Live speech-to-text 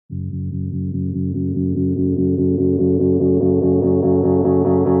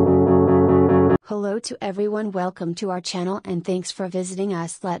Hello to everyone, welcome to our channel and thanks for visiting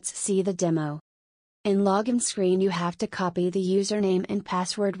us. Let's see the demo. In login screen you have to copy the username and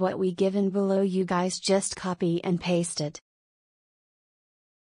password what we given below. You guys just copy and paste it.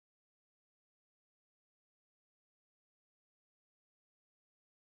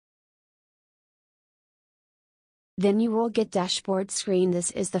 Then you will get dashboard screen.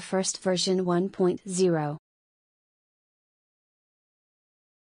 This is the first version 1.0.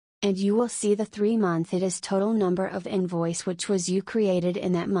 And you will see the 3-month it is total number of invoice which was you created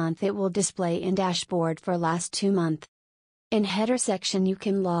in that month. It will display in dashboard for last 2 month. In header section you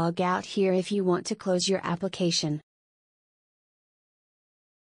can log out here if you want to close your application.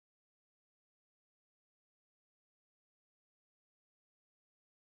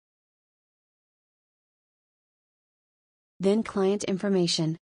 Then client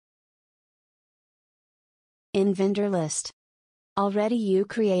information. In vendor list. Already you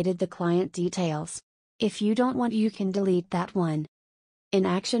created the client details. If you don't want you can delete that one. In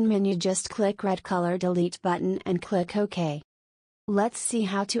action menu just click red color delete button and click OK. Let's see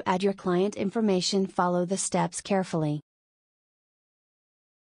how to add your client information. Follow the steps carefully.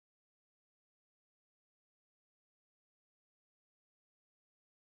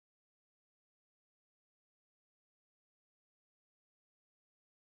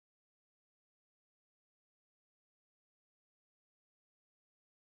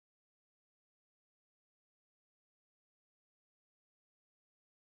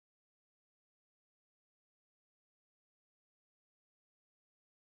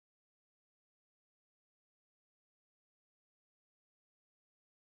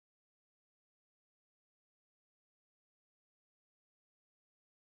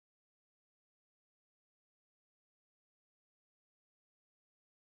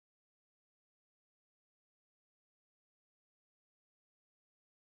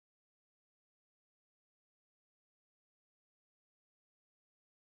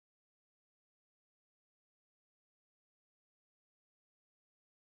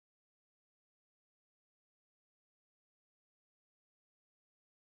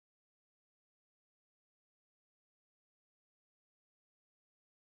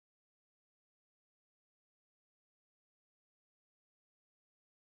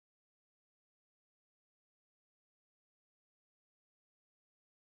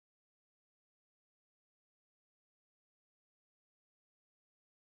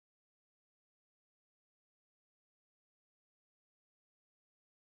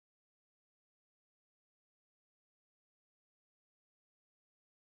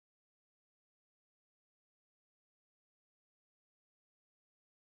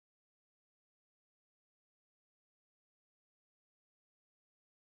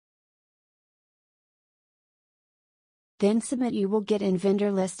 Then submit. You will get in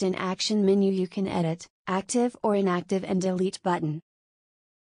vendor list. In action menu you can edit, active or inactive and delete button.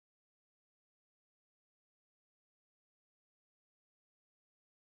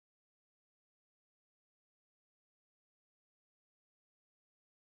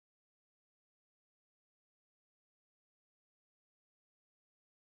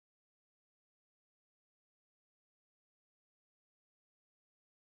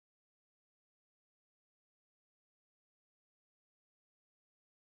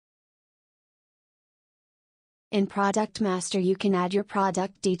 In Product Master you can add your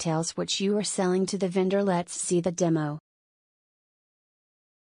product details which you are selling to the vendor. Let's see the demo.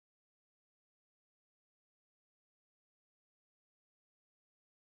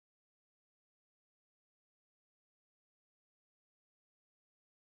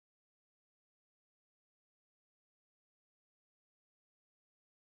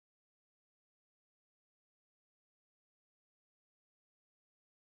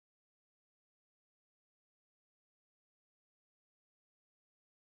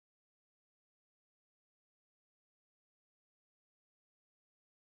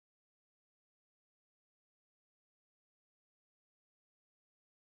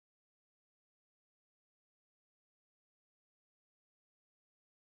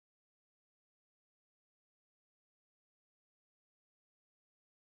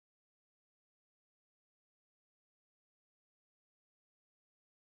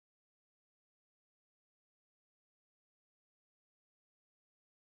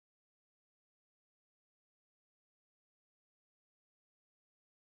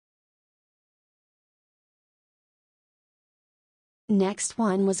 Next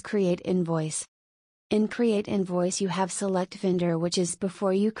one was create invoice. In create invoice you have select vendor which is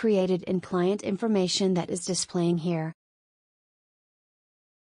before you created in client information that is displaying here.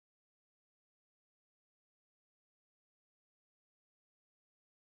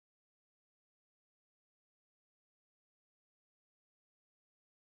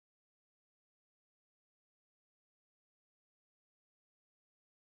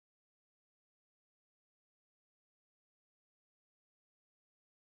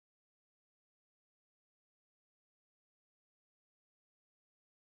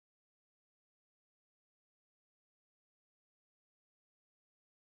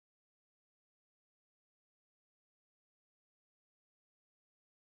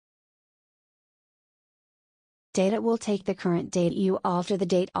 Data will take the current date. You alter the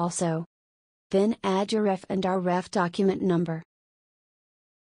date also. Then add your ref and our ref document number.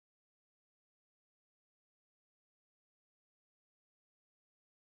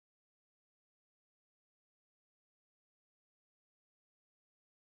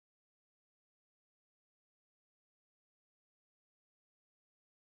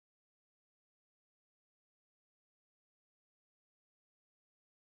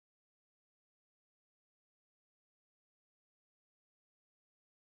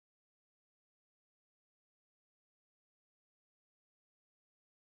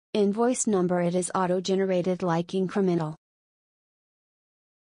 Invoice number, it is auto-generated like incremental.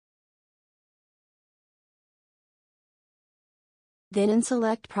 Then in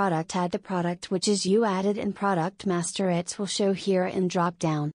select product, add the product which is you added. In product master, it will show here in drop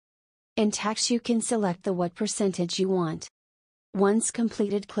down. In tax you can select the what percentage you want. Once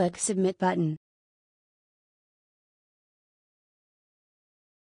completed, click submit button.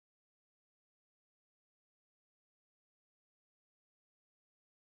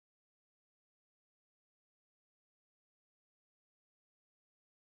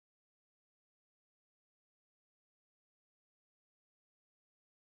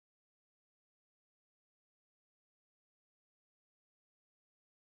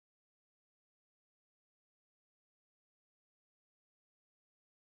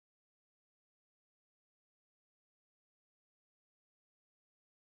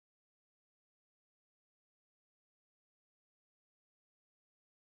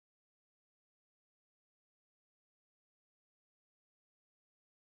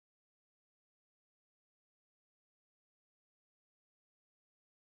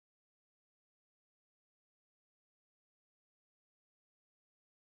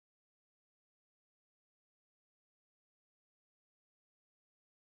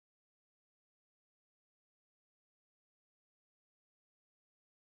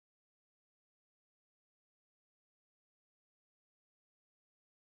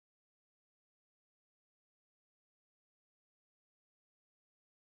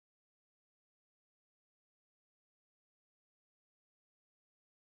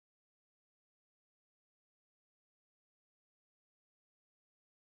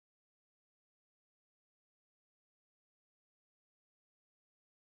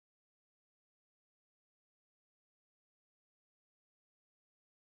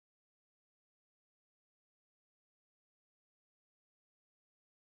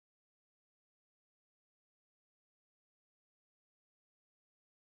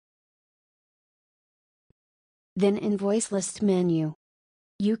 Then invoice list menu.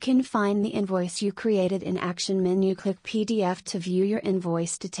 You can find the invoice you created in action menu. Click PDF to view your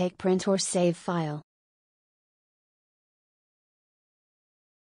invoice, to take print or save file.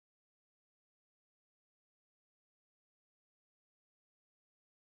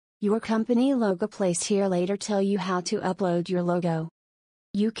 Your company logo, place here. Later tell you how to upload your logo.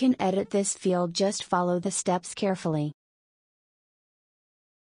 You can edit this field, just follow the steps carefully.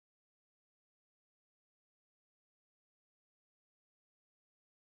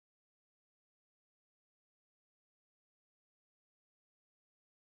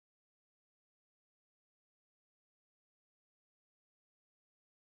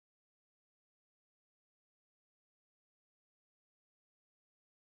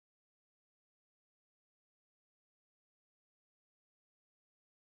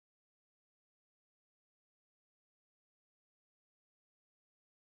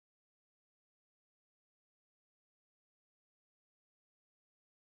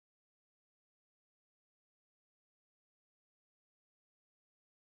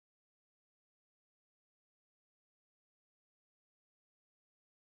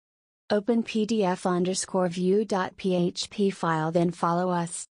 Open PDF_view.php file, then follow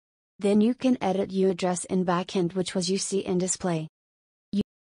us. Then you can edit your address in backend, which was you see in display.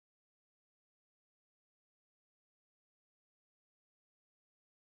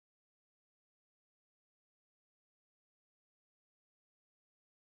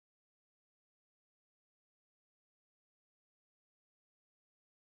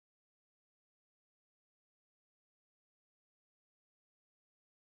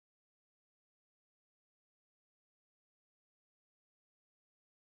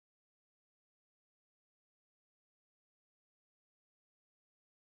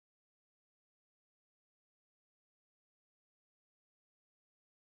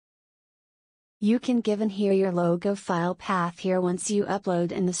 You can give in here your logo file path here once you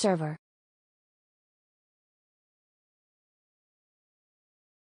upload in the server.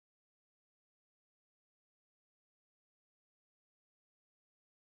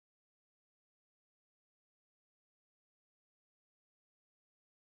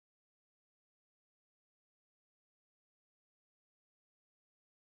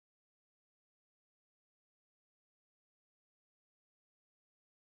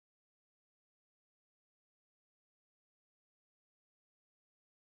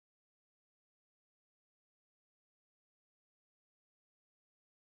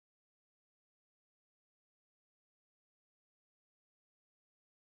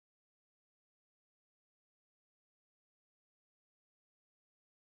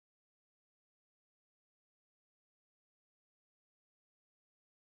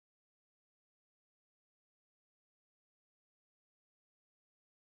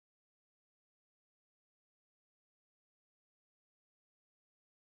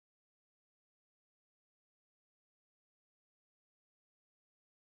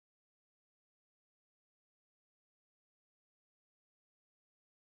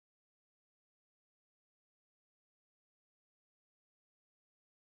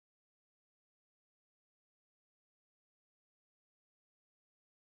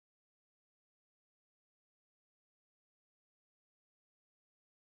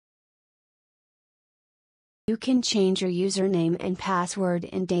 You can change your username and password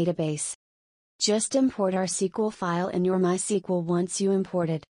in database. Just import our SQL file in your MySQL once you import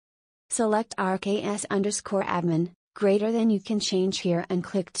it. Select RKS_admin, greater than. You can change here and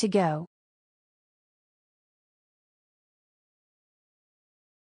click to go.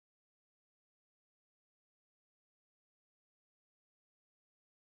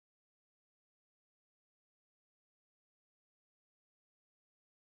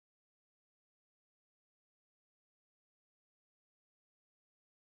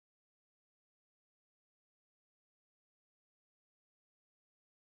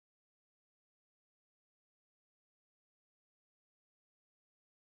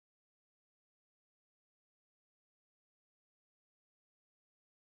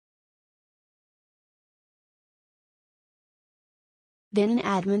 Then in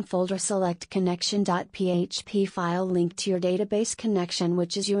admin folder select connection.php file linked to your database connection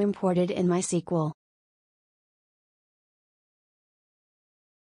which is you imported in MySQL.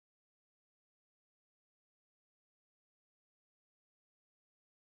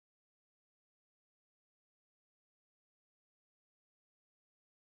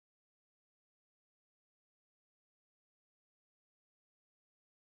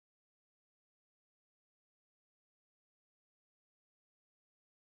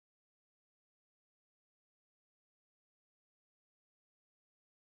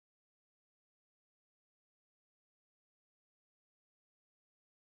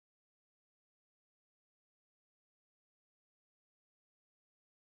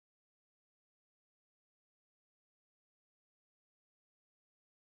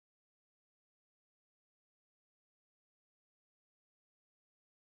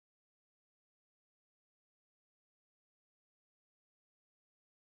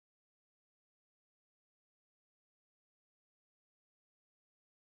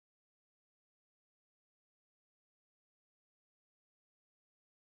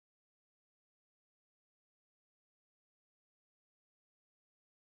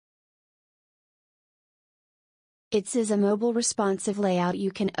 It is a mobile responsive layout.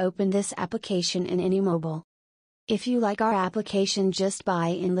 You can open this application in any mobile. If you like our application, just buy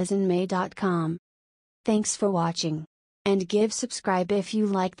in listenmay.com. Thanks for watching. And give subscribe if you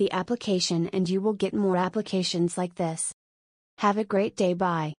like the application and you will get more applications like this. Have a great day.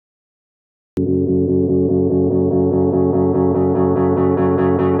 Bye.